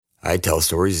I Tell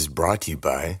Stories is brought to you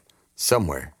by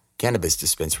Somewhere, Cannabis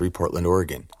Dispensary, Portland,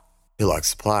 Oregon, Hillock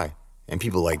Supply, and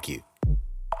people like you.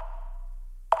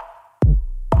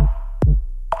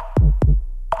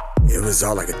 It was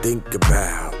all I could think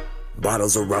about.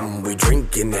 Bottles of rum we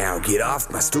drinking now. Get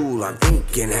off my stool, I'm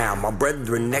thinking how my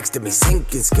brethren next to me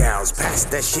sinking scowls. Pass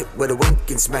that shit with a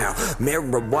winking smile.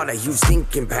 Marijuana, you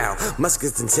stinking pal.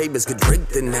 Muskets and sabers could drink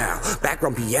the now.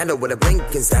 Background piano with a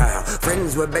blinking style.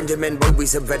 Friends with Benjamin, but we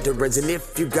some veterans. And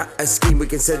if you got a scheme, we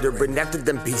consider it. After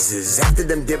them pieces, after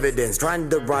them dividends,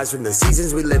 trying to rise from the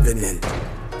seasons we living in.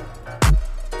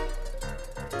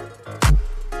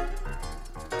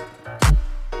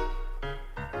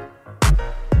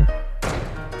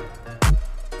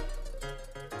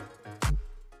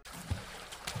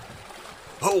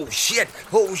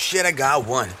 Oh shit, I got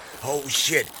one. Oh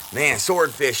shit, man,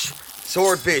 swordfish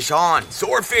on,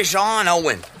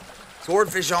 Owen.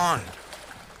 Swordfish on.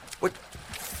 What?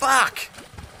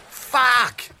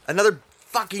 Fuck, another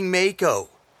fucking Mako.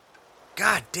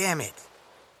 God damn it.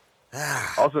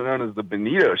 Also known as the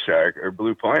bonito shark or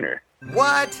blue pointer.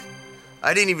 What?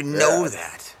 I didn't even know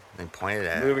that. They pointed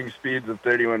at it. Moving speeds of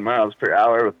 31 miles per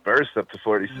hour with bursts up to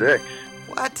 46.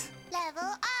 What?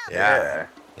 Level up. Yeah.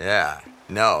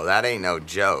 No, that ain't no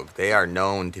joke. They are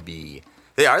known to be...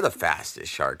 They are the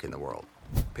fastest shark in the world.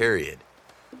 Period.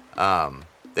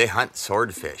 They hunt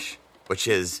swordfish, which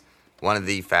is one of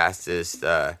the fastest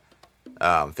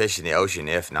fish in the ocean,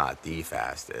 if not the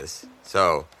fastest.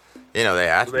 So, you know, they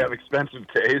have to... Do they have expensive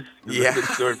taste? Yeah.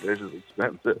 Swordfish is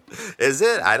expensive. Is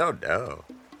it? I don't know.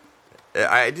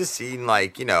 I just seen,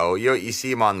 like, you know, you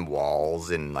see them on walls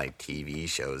in, like, TV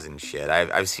shows and shit.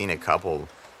 I've seen a couple...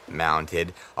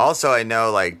 mounted. Also, I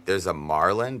know, like, there's a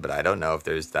marlin, but I don't know if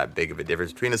there's that big of a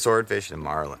difference between a swordfish and a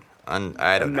marlin. I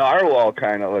don't know. A narwhal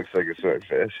kind of looks like a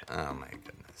swordfish. Oh, my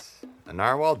goodness. A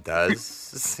narwhal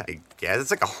does, I guess.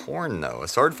 It's like a horn, though. A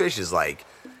swordfish is like,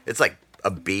 it's like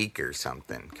a beak or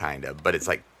something, kind of, but it's,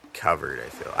 like, covered, I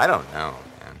feel. I don't know,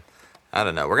 man. I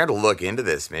don't know. We're going to look into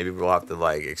this. Maybe we'll have to,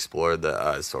 like, explore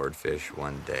the swordfish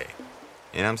one day.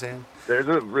 You know what I'm saying? There's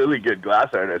a really good glass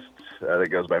artist that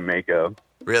goes by Mako.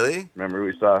 Really? Remember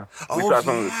we saw some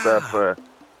of the stuff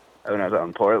when I was out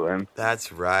in Portland.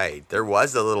 That's right. There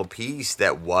was a little piece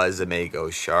that was a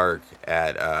Mako shark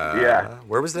at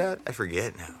where was that? I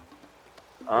forget now.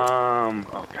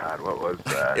 Oh God, what was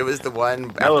that? It was the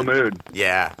one Mellow Mood.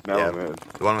 Yeah. Mellow Mood.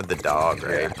 The one with the dog,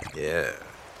 right?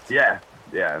 Yeah.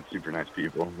 Yeah, super nice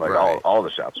people. Like right. all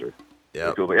the shops are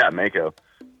cool. But yeah, Mako.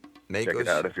 Check it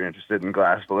out if you're interested in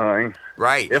glass blowing.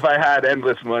 Right. If I had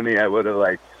endless money, I would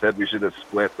have said we should have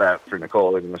split that for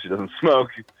Nicole, even though she doesn't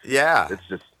smoke. Yeah. It's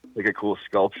just like a cool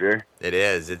sculpture. It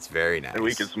is. It's very nice. And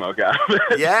we can smoke out of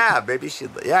it. Yeah, maybe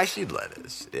she'd let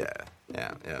us.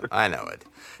 Yeah. I know it.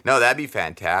 No, that'd be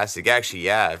fantastic. Actually,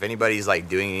 yeah. If anybody's like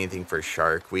doing anything for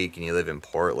Shark Week and you live in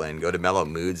Portland, go to Mellow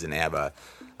Moods and they have a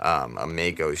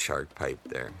Mako shark pipe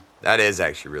there. That is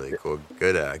actually really cool.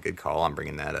 Good call on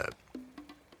bringing that up.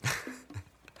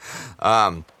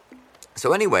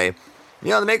 So anyway, you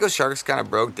know, the Mako sharks kind of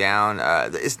broke down.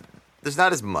 There's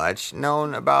not as much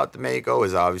known about the Mako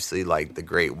as obviously like the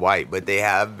great white, but they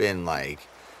have been like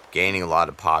gaining a lot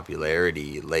of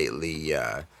popularity lately.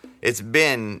 It's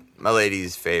been my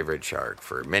lady's favorite shark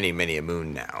for many, many a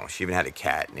moon now. She even had a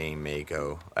cat named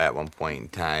Mako at one point in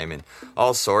time and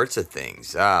all sorts of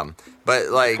things. But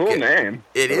like, cool name.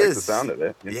 It is. Like the sound of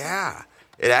it. Yeah.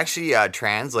 It actually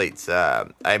translates,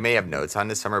 I may have notes on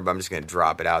this somewhere, but I'm just going to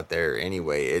drop it out there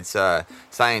anyway. It's a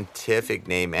scientific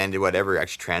name, and whatever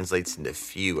actually translates into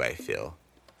few, I feel.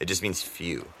 It just means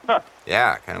few. Huh.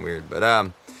 Yeah, kind of weird.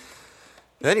 But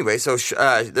anyway, so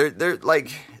they're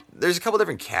like... There's a couple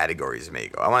different categories of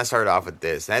Mako. I want to start off with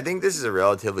this. And I think this is a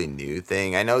relatively new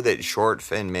thing. I know that short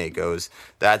fin Makos,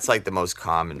 that's like the most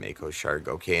common Mako shark,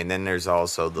 okay? And then there's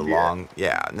also the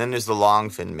and then there's the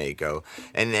long fin Mako.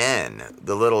 And then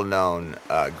the little known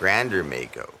grander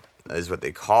Mako is what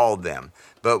they called them.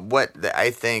 But what I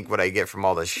get from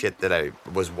all the shit that I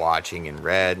was watching and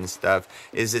read and stuff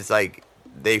is it's like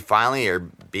they finally are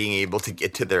being able to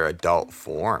get to their adult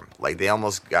form. Like they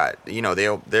almost got, you know,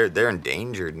 they're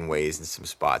endangered in ways in some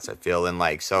spots, I feel. And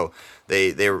like, so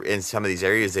they were in some of these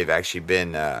areas, they've actually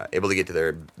been able to get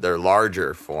to their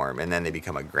larger form, and then they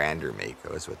become a grander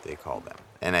Mako is what they call them.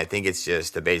 And I think it's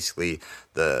just basically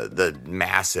the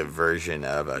massive version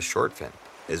of a short fin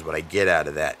is what I get out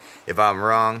of that. If I'm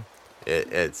wrong,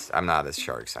 I'm not a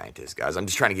shark scientist, guys. I'm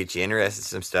just trying to get you interested in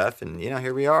some stuff, and, you know,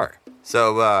 here we are.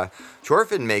 So, short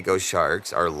fin Mako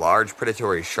sharks are large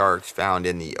predatory sharks found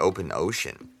in the open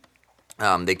ocean.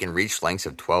 They can reach lengths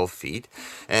of 12 feet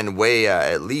and weigh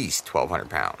at least 1,200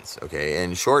 pounds, okay?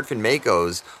 And shortfin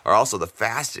makos are also the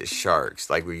fastest sharks,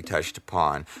 like we touched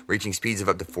upon, reaching speeds of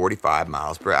up to 45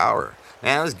 miles per hour.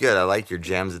 Man, that was good. I like your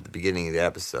gems at the beginning of the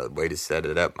episode. Way to set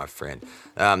it up, my friend.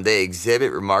 They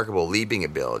exhibit remarkable leaping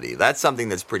ability. That's something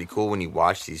that's pretty cool when you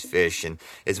watch these fish, and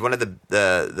it's one of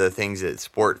the things that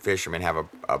sport fishermen have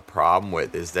a problem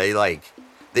with is they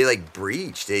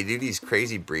breach. They do these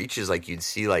crazy breaches like you'd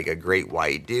see like a great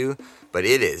white do, but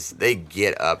they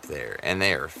get up there and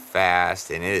they are fast,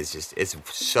 and it's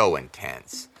so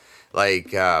intense.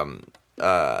 Like this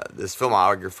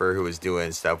filmographer who was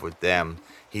doing stuff with them,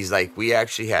 he's like, we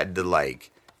actually had to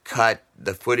like cut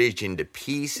the footage into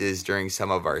pieces during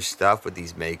some of our stuff with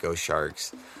these Mako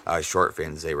sharks, short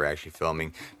fins they were actually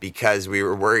filming, because we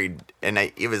were worried, and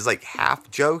it was like half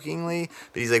jokingly,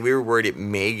 but he's like, we were worried it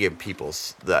may give people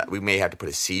that we may have to put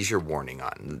a seizure warning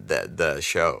on the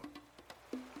show.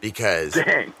 Because,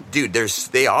 dang. Dude, they're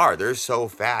so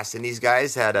fast, and these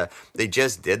guys they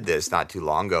just did this not too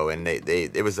long ago, and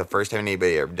it was the first time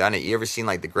anybody ever done it. You ever seen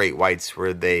like the great whites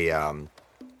where they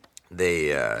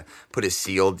put a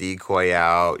seal decoy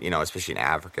out, especially in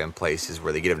Africa and places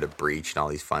where they get them to breach and all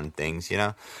these fun things,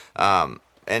 and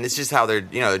it's just how they're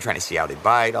trying to see how they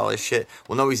bite, all this shit.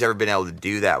 Well, nobody's ever been able to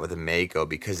do that with a Mako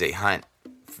because they hunt.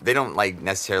 They don't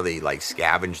necessarily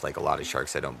scavenge like a lot of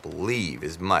sharks. I don't believe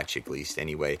as much, at least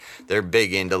anyway. They're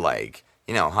big into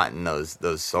hunting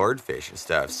those swordfish and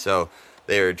stuff. So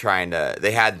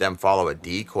they had them follow a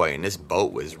decoy, and this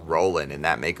boat was rolling, and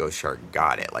that Mako shark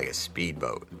got it like a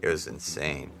speedboat. It was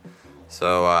insane.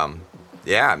 So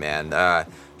yeah, man.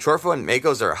 Shortfin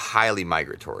Makos are highly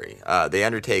migratory. They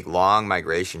undertake long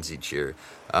migrations each year.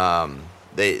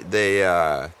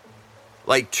 They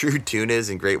like true tunas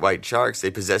and great white sharks, they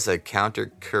possess a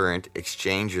counter-current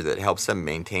exchanger that helps them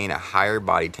maintain a higher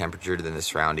body temperature than the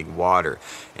surrounding water,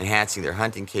 enhancing their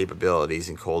hunting capabilities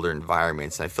in colder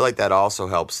environments. And I feel like that also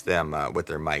helps them with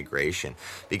their migration,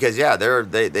 because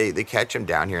they catch them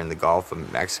down here in the Gulf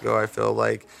of Mexico, I feel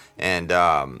like, and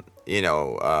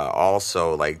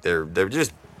also like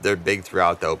they're big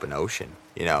throughout the open ocean.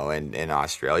 And in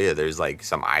Australia, there's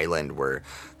some island where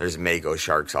there's Mako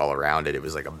sharks all around it. It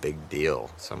was like a big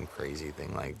deal, some crazy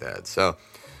thing like that. So,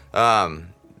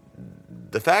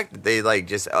 the fact that they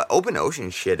just open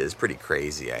ocean shit is pretty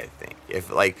crazy, I think.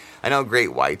 If I know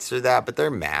great whites are that, but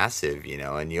they're massive,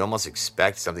 and you almost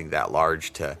expect something that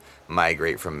large to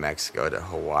migrate from Mexico to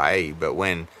Hawaii. But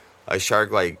when a shark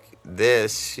like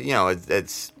this,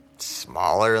 it's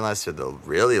smaller unless they're the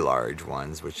really large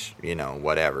ones, which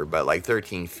whatever, but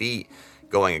 13 feet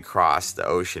going across the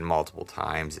ocean multiple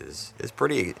times is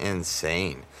pretty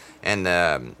insane. And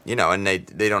and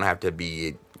they don't have to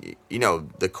be,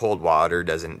 the cold water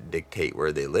doesn't dictate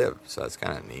where they live, so that's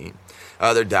kind of neat.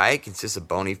 Their diet consists of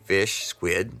bony fish,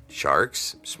 squid,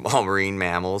 sharks, small marine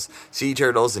mammals, sea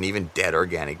turtles, and even dead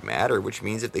organic matter, which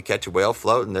means if they catch a whale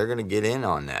floating, they're gonna get in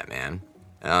on that, man.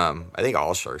 I think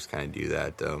all sharks kind of do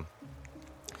that, though.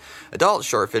 Adult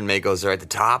shortfin Makos are at the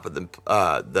top of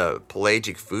the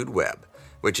pelagic food web,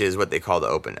 which is what they call the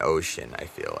open ocean, I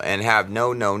feel, and have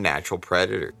no known natural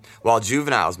predator, while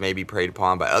juveniles may be preyed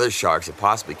upon by other sharks and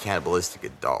possibly cannibalistic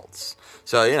adults.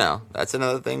 So, that's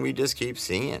another thing we just keep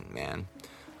seeing, man.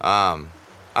 I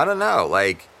don't know,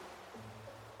 I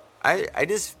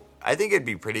think it'd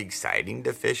be pretty exciting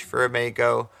to fish for a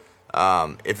Mako,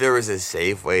 if there was a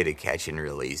safe way to catch and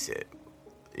release it.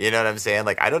 You know what I'm saying?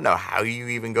 I don't know how you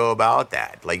even go about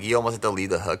that. You almost have to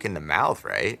leave the hook in the mouth,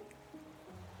 right?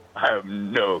 I have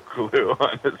no clue,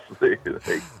 honestly.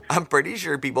 I'm pretty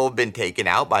sure people have been taken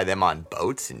out by them on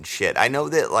boats and shit. I know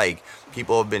that,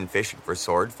 people have been fishing for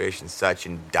swordfish and such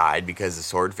and died because the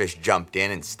swordfish jumped in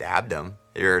and stabbed them.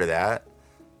 You heard of that?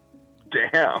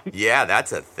 Damn. Yeah,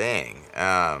 that's a thing.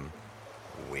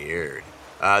 Weird.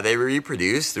 They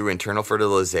reproduce through internal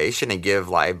fertilization and give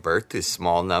live birth to a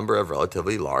small number of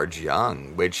relatively large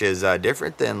young, which is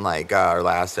different than our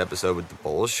last episode with the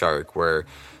bull shark, where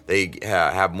they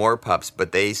have more pups,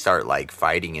 but they start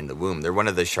fighting in the womb. They're one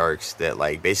of the sharks that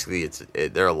basically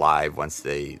they're alive once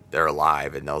they're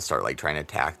alive, and they'll start trying to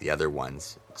attack the other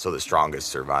ones, so the strongest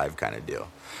survive kind of deal.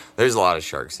 There's a lot of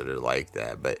sharks that are like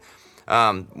that, but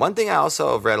one thing I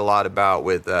also have read a lot about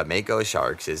with Mako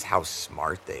sharks is how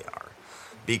smart they are.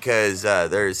 Because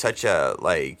they're such a,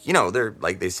 they're,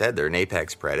 like they said, they're an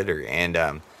apex predator. And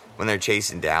when they're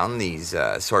chasing down these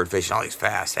swordfish and all these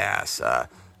fast-ass,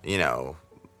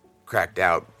 cracked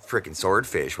out freaking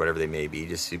swordfish, whatever they may be,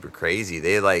 just super crazy,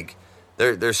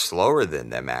 they're slower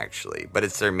than them, actually. But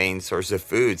it's their main source of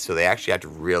food, so they actually have to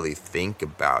really think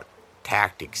about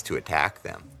tactics to attack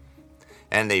them.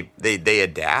 And they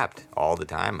adapt all the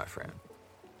time, my friend.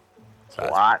 So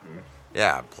plotting.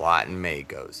 Yeah, plotting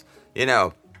Makos. You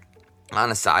know,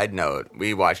 on a side note,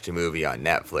 we watched a movie on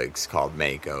Netflix called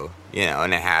Mako, you know,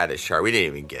 and it had a shark. We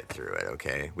didn't even get through it,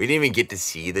 okay? We didn't even get to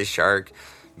see the shark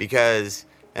because,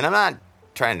 and I'm not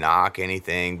trying to knock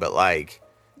anything, but like,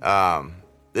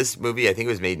 this movie, I think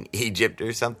it was made in Egypt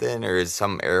or something, or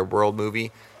some Arab world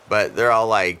movie, but they're all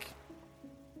like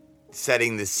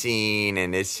setting the scene,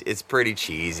 and it's pretty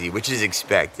cheesy, which is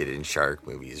expected in shark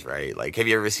movies, right? Like, have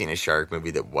you ever seen a shark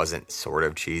movie that wasn't sort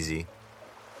of cheesy?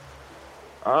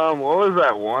 What was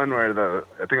that one where I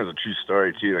think it was a true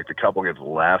story too, like the couple gets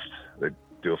left, they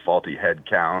do a faulty head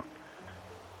count,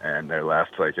 and they're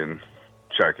left like in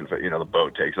shark, and you know, the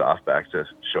boat takes off back to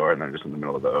shore, and they're just in the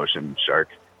middle of the ocean, shark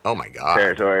Oh my god.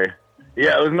 territory.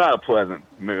 Yeah, it was not a pleasant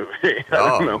movie.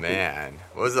 Oh man,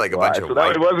 what was it, like a bunch of so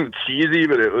it wasn't cheesy,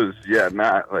 but it was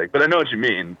not like. But I know what you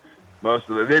mean. Most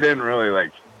of they didn't really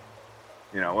like,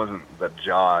 you know, it wasn't the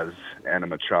Jaws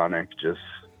animatronic, just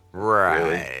right.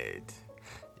 Really.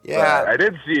 Yeah, I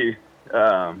did see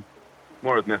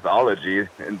more with mythology,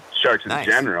 and sharks in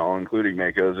general, including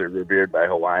Makos, are revered by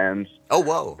Hawaiians. Oh,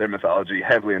 whoa. Their mythology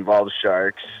heavily involves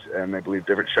sharks, and they believe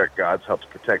different shark gods help to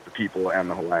protect the people and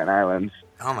the Hawaiian Islands.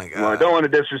 Oh, my God. Well, I don't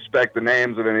want to disrespect the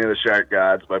names of any of the shark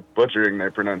gods by butchering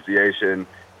their pronunciation.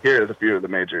 Here are a few of the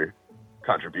major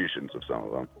contributions of some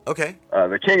of them. Okay.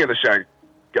 The king of the shark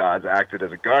gods acted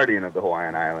as a guardian of the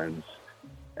Hawaiian Islands,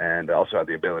 and also had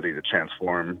the ability to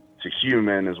transform to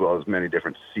human as well as many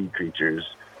different sea creatures,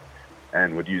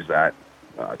 and would use that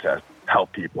to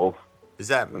help people. Is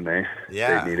that when they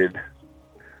needed?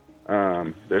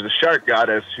 There's a shark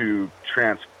goddess who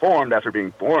transformed after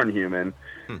being born human,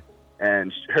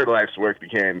 and her life's work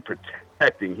became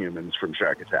protecting humans from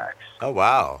shark attacks. Oh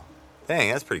wow,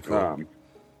 dang, that's pretty cool.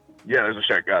 Yeah, there's a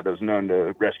shark god that was known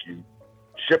to rescue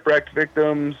shipwrecked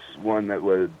victims, one that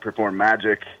would perform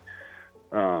magic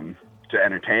to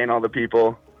entertain all the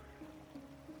people.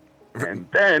 And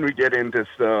then we get into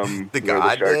some... The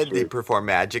god did? They perform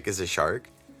magic as a shark?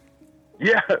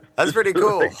 Yeah. That's pretty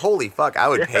cool. Like, holy fuck, I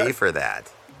would pay for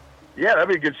that. Yeah, that'd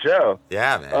be a good show.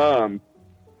 Yeah, man.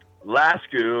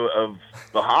 Lasku of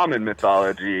Bahamian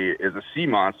mythology is a sea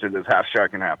monster that's half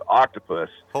shark and half octopus.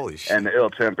 Holy shit. And the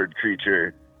ill-tempered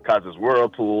creature causes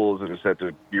whirlpools and is said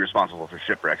to be responsible for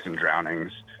shipwrecks and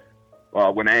drownings.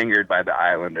 When angered by the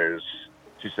islanders,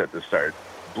 she's said to start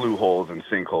blue holes and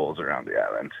sinkholes around the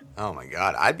island. Oh my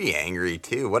god, I'd be angry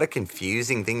too. What a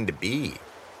confusing thing to be.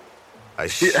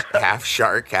 Half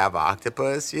shark, half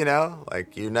octopus, you know?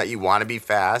 Like you want to be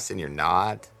fast and you're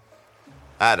not.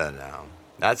 I don't know.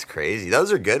 That's crazy.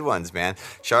 Those are good ones, man.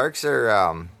 Sharks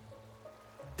are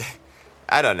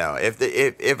I don't know.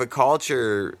 If a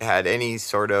culture had any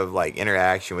sort of like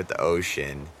interaction with the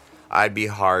ocean, I'd be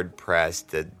hard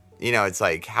pressed to, you know, it's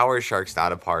like, how are sharks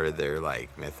not a part of their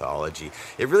like mythology?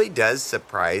 It really does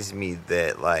surprise me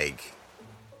that like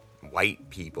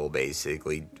white people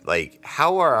basically, like,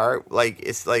 how are our, like,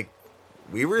 it's like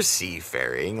we were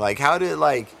seafaring. Like, how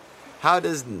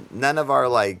does none of our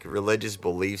like religious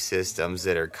belief systems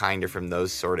that are kind of from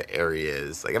those sort of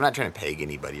areas, like, I'm not trying to peg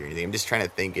anybody or anything, I'm just trying to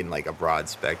think in like a broad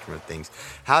spectrum of things.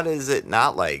 How does it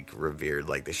not like revered,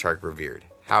 like the shark revered?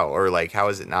 How, or like, how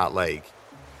is it not like,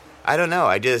 I don't know.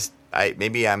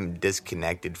 Maybe I'm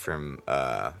disconnected from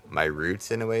my roots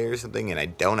in a way or something, and I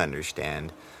don't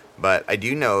understand. But I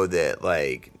do know that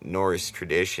like Norse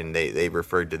tradition, they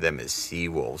referred to them as sea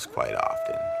wolves quite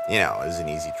often. You know, as an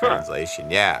easy translation.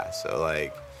 Yeah. So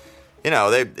like, you know,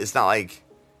 it's not like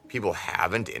people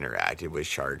haven't interacted with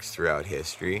sharks throughout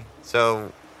history.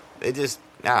 So they just,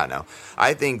 I don't know.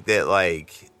 I think that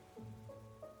like,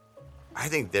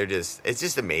 it's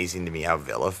just amazing to me how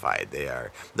vilified they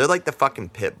are. They're like the fucking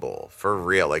pit bull, for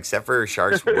real. Except for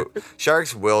sharks,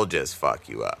 sharks will just fuck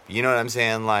you up. You know what I'm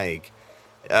saying? Like,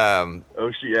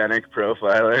 oceanic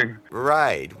profiling.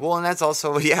 Right. Well, and that's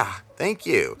also, yeah, thank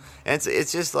you. And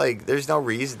it's just like, there's no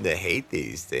reason to hate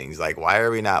these things. Like, why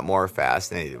are we not more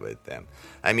fascinated with them?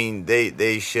 I mean,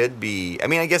 they should be. I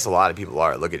mean, I guess a lot of people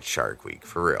are. Look at Shark Week,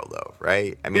 for real, though,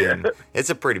 right? I mean,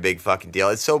 It's a pretty big fucking deal.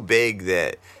 It's so big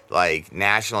that, like,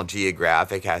 National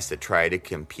Geographic has to try to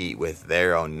compete with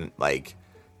their own, like,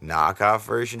 knockoff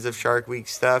versions of Shark Week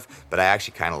stuff. But I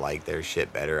actually kind of like their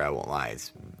shit better. I won't lie.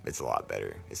 It's a lot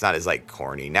better. It's not as, like,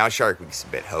 corny. Now Shark Week's a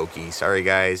bit hokey. Sorry,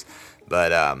 guys.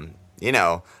 But, you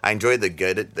know, I enjoy the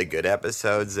good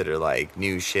episodes that are, like,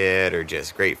 new shit or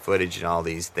just great footage and all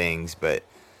these things.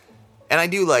 And I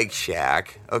do like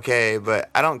Shaq, okay? But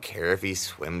I don't care if he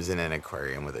swims in an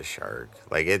aquarium with a shark.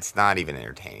 Like, it's not even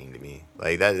entertaining to me.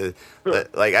 Like,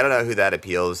 like, I don't know who that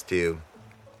appeals to.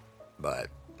 But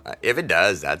if it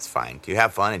does, that's fine. You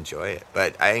have fun, enjoy it.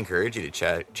 But I encourage you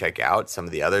to check out some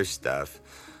of the other stuff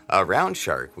around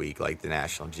Shark Week, like the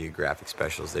National Geographic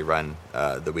specials they run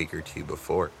the week or two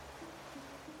before.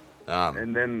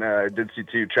 And then I did see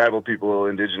two tribal people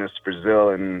indigenous to Brazil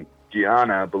and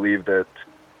Guyana believe that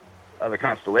the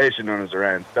constellation known as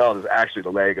Orion's Belt is actually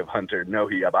the leg of hunter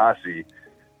Nohi Abasi.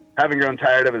 Having grown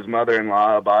tired of his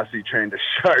mother-in-law, Abasi trained a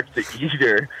shark to eat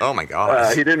her. Oh, my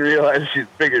God. He didn't realize she'd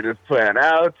figured his plan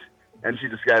out, and she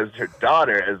disguised her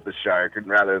daughter as the shark, and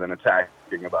rather than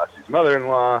attacking Abasi's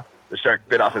mother-in-law, the shark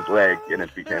bit off his leg, and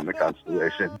it became the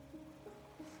constellation.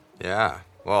 Yeah.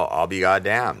 Well, I'll be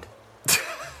goddamned.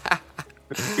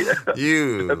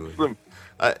 You.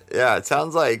 Yeah, it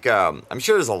sounds like I'm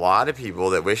sure there's a lot of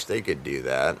people that wish they could do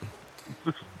that,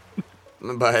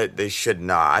 but they should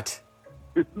not.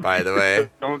 By the way,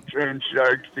 don't train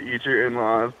sharks to eat your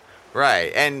in-laws.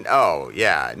 Right, and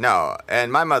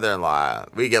and my mother-in-law,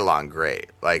 we get along great.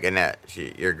 Like Annette,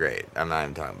 you're great. I'm not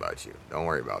even talking about you. Don't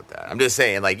worry about that. I'm just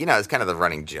saying, like, it's kind of the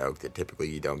running joke that typically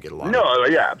you don't get along. No,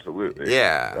 yeah, absolutely.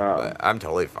 Yeah, but I'm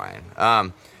totally fine.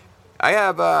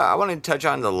 I want to touch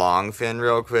on the longfin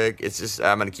real quick. It's just,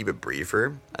 I'm going to keep it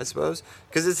briefer, I suppose,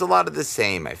 because it's a lot of the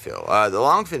same, I feel. The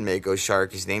longfin mako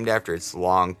shark is named after its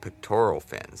long pectoral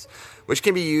fins, which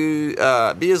can be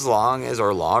as long as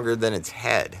or longer than its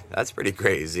head. That's pretty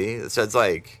crazy. So it's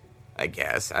like, I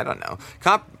guess, I don't know.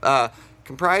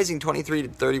 Comprising 23 to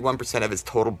 31% of its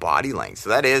total body length, so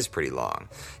that is pretty long.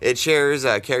 It shares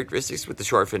characteristics with the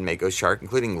shortfin mako shark,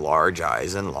 including large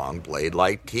eyes and long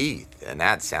blade-like teeth. And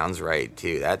that sounds right,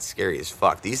 too. That's scary as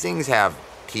fuck. These things have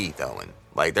teeth, Owen.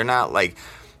 Like, they're not like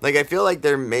I feel like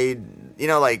they're made,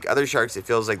 like other sharks, it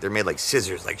feels like they're made like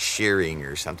scissors, like shearing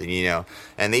or something,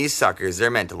 And these suckers,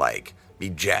 they're meant to, like, be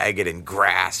jagged and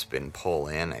grasp and pull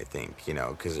in, I think,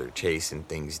 because they're chasing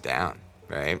things down,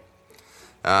 right?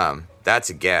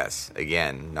 That's a guess.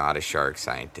 Again, not a shark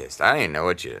scientist. I don't even know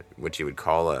what you would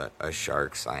call a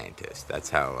shark scientist.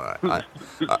 That's how. It's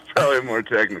probably a more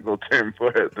technical term for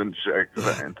it than shark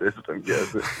scientist, I'm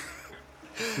guessing.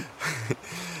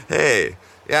 Hey,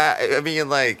 yeah, I mean,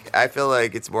 like, I feel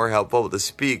like it's more helpful to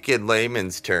speak in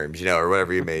layman's terms, or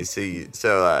whatever you may see.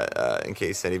 So, in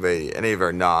case any of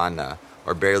our non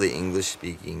or barely English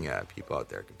speaking people out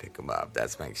there can pick them up,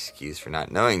 that's my excuse for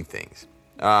not knowing things.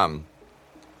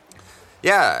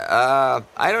 I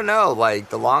don't know, like,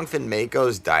 the longfin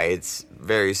mako's diet's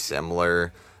very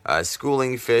similar.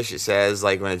 Schooling fish, it says,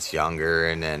 like, when it's younger,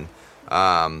 and then,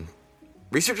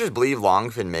 researchers believe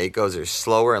longfin makos are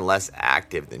slower and less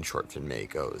active than shortfin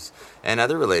makos and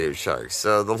other related sharks.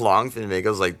 So the longfin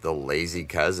mako's like the lazy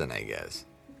cousin, I guess.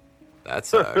 That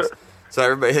sucks. So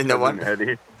everybody, no one.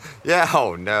 Yeah,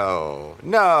 oh no,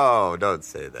 don't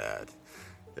say that.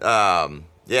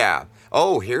 Yeah.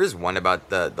 Oh, here's one about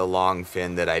the long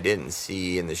fin that I didn't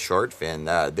see in the short fin.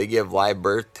 They give live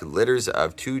birth to litters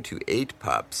of 2 to 8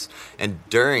 pups, and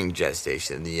during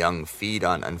gestation, the young feed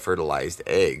on unfertilized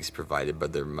eggs provided by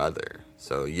their mother.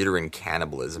 So uterine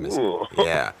cannibalism is,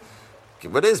 yeah.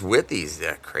 What is with these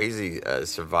crazy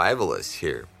survivalists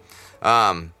here?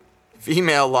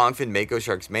 Female longfin mako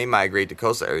sharks may migrate to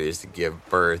coastal areas to give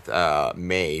birth, so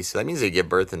that means they give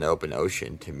birth in the open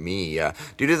ocean to me.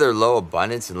 Due to their low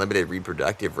abundance and limited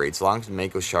reproductive rates, longfin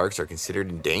mako sharks are considered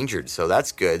endangered, so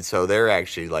that's good. So they're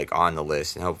actually, like, on the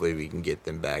list, and hopefully we can get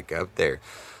them back up there.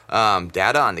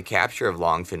 Data on the capture of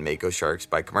longfin mako sharks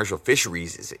by commercial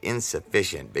fisheries is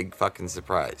insufficient. Big fucking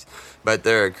surprise. But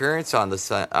their occurrence on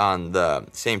the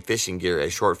same fishing gear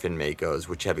as shortfin makos,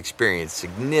 which have experienced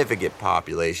significant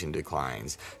population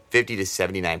declines, 50 to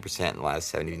 79% in the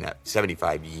last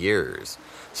 75 years,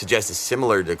 suggests a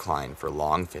similar decline for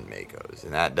longfin makos.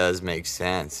 And that does make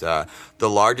sense. The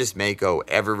largest mako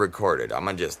ever recorded, I'm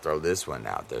going to just throw this one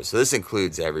out there. So this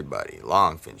includes everybody,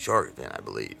 longfin, shortfin, I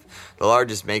believe. The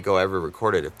largest mako ever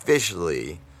recorded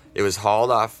officially, it was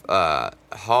hauled in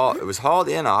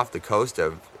off the coast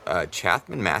of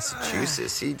Chatham,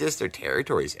 Massachusetts. See, just their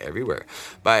territories everywhere.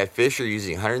 By a fisher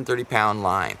using 130-pound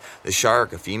line. The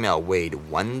shark, a female, weighed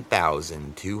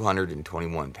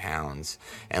 1,221 pounds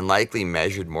and likely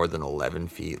measured more than 11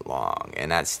 feet long.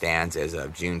 And that stands as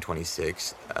of June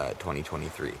 26,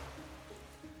 2023.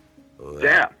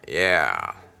 Damn.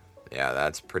 Yeah,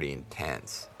 that's pretty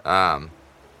intense.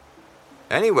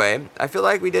 Anyway, I feel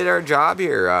like we did our job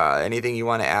here. Anything you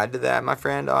want to add to that, my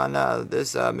friend, on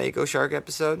this Mako Shark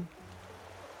episode?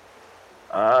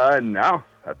 No.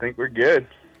 I think we're good.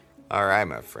 All right,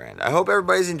 my friend. I hope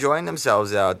everybody's enjoying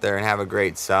themselves out there and have a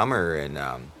great summer. And,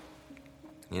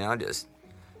 just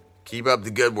keep up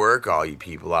the good work, all you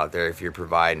people out there, if you're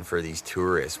providing for these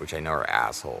tourists, which I know are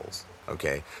assholes.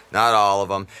 Okay, not all of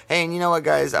them. Hey, and you know what,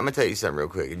 guys? I'm gonna tell you something real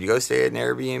quick. If you go stay at an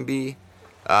Airbnb,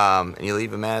 and you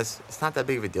leave a mess, it's not that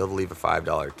big of a deal to leave a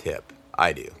 $5 tip.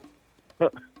 I do. All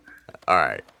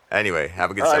right. Anyway,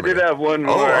 have a good summer. I did have one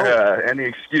more. Any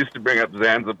excuse to bring up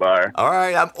Zanzibar. All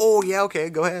right. Yeah, okay.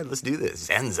 Go ahead. Let's do this.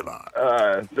 Zanzibar.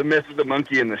 The myth of the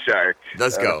monkey and the shark.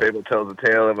 Let's go. The fable tells a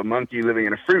tale of a monkey living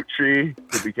in a fruit tree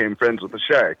who became friends with a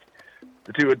shark.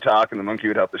 The two would talk, and the monkey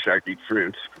would help the shark eat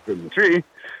fruit from the tree.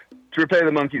 To repay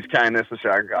the monkey's kindness, the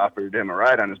shark offered him a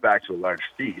ride on his back to a large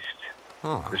feast.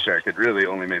 Huh. The shark had really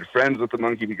only made friends with the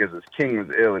monkey because his king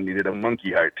was ill and needed a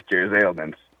monkey heart to cure his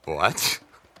ailments. What?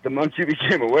 The monkey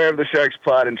became aware of the shark's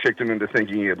plot and tricked him into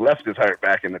thinking he had left his heart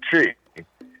back in the tree.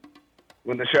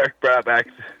 When the shark brought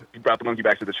the monkey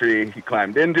back to the tree, he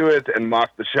climbed into it and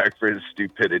mocked the shark for his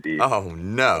stupidity. Oh,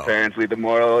 no. Apparently, the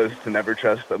moral is to never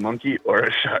trust a monkey or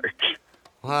a shark.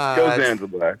 What? Go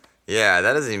Zanzibar. Yeah,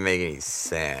 that doesn't even make any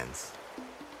sense.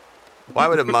 Why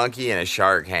would a monkey and a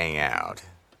shark hang out?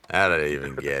 I don't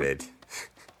even get it.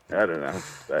 I don't know.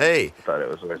 Hey. I thought it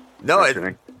was worth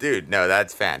mentioning. Dude, no,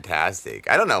 that's fantastic.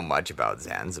 I don't know much about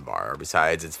Zanzibar,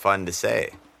 besides it's fun to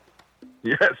say.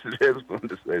 Yes, it is fun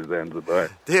to say Zanzibar.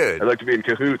 Dude. I'd like to be in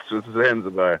cahoots with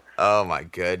Zanzibar. Oh, my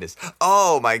goodness.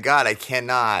 Oh, my God, I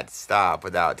cannot stop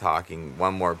without talking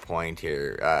one more point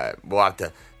here. We'll have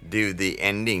to do the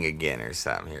ending again or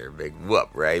something here. Big whoop,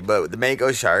 right? But the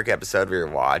Mako Shark episode we were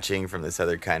watching from this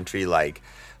other country, like,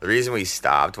 the reason we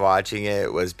stopped watching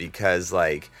it was because,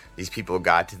 like, these people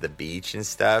got to the beach and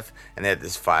stuff, and they had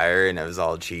this fire, and it was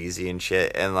all cheesy and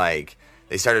shit, and, like,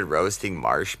 they started roasting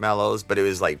marshmallows, but it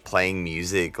was, like, playing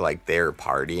music like they were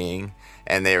partying,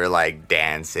 and they were, like,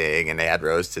 dancing, and they had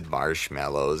roasted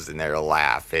marshmallows, and they were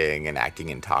laughing and acting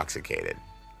intoxicated.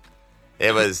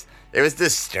 It was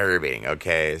disturbing,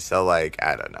 okay? So, like,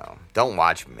 I don't know. Don't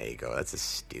watch Mako. That's a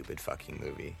stupid fucking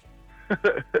movie.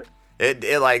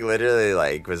 It like literally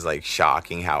like was like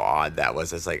shocking how odd that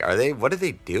was. It's like, what are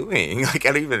they doing? Like,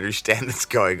 I don't even understand what's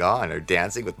going on. They're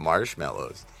dancing with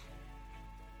marshmallows.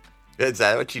 Is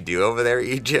that what you do over there,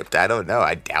 Egypt? I don't know.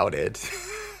 I doubt it.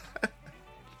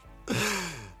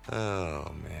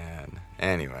 Oh man.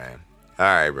 Anyway, all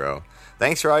right, bro.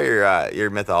 Thanks for all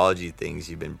your mythology things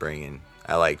you've been bringing.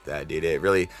 I like that, dude.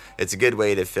 It's a good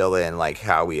way to fill in like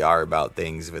how we are about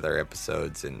things with our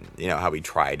episodes, and you know how we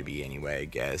try to be anyway. I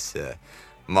guess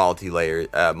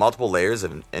multiple layers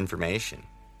of information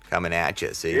coming at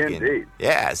you, so you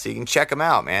can check them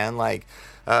out, man. Like,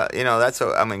 that's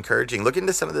what I'm encouraging. Look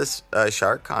into some of this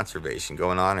shark conservation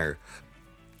going on, or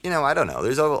I don't know.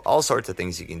 There's all sorts of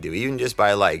things you can do, even just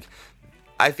by like,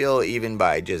 I feel even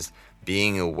by just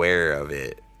being aware of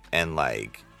it and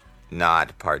like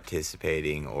not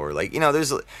participating, or like,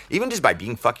 there's even just by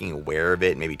being fucking aware of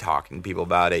it and maybe talking to people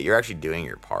about it, you're actually doing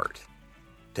your part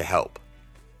to help,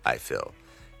 I feel.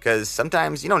 Because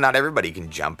sometimes, not everybody can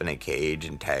jump in a cage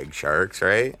and tag sharks,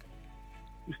 right?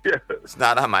 Yeah. It's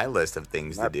not on my list of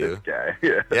things to do. This guy.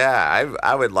 Yeah. Yeah,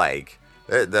 I would like,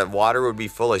 the water would be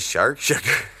full of shark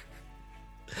sugar.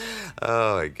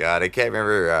 Oh my God, I can't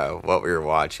remember what we were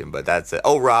watching, but that's it.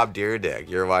 Oh, Rob Dyrdek.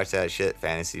 You ever watch that shit,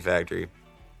 Fantasy Factory?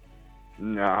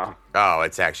 No. Oh,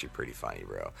 it's actually pretty funny,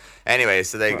 bro. Anyway,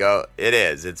 so they go,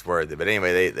 it's worth it. But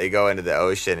anyway, they go into the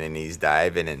ocean and he's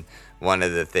diving, and one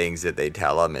of the things that they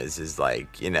tell him is like,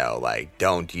 like,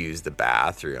 don't use the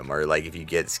bathroom, or like if you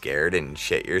get scared and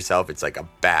shit yourself, it's like a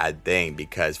bad thing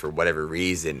because for whatever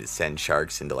reason it sends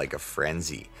sharks into like a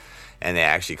frenzy, and they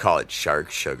actually call it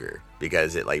shark sugar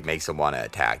because it like makes them want to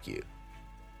attack you.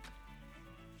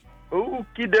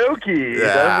 Okie dokie.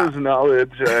 Yeah. That was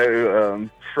knowledge I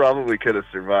probably could have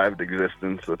survived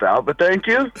existence without, but thank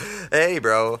you. Hey,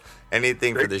 bro.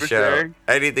 Anything for the show. Sharing.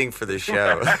 Anything for the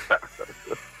show.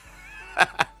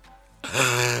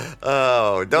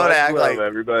 Oh, don't much act love, like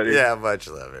everybody. Yeah, much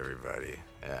love, everybody.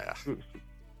 Yeah.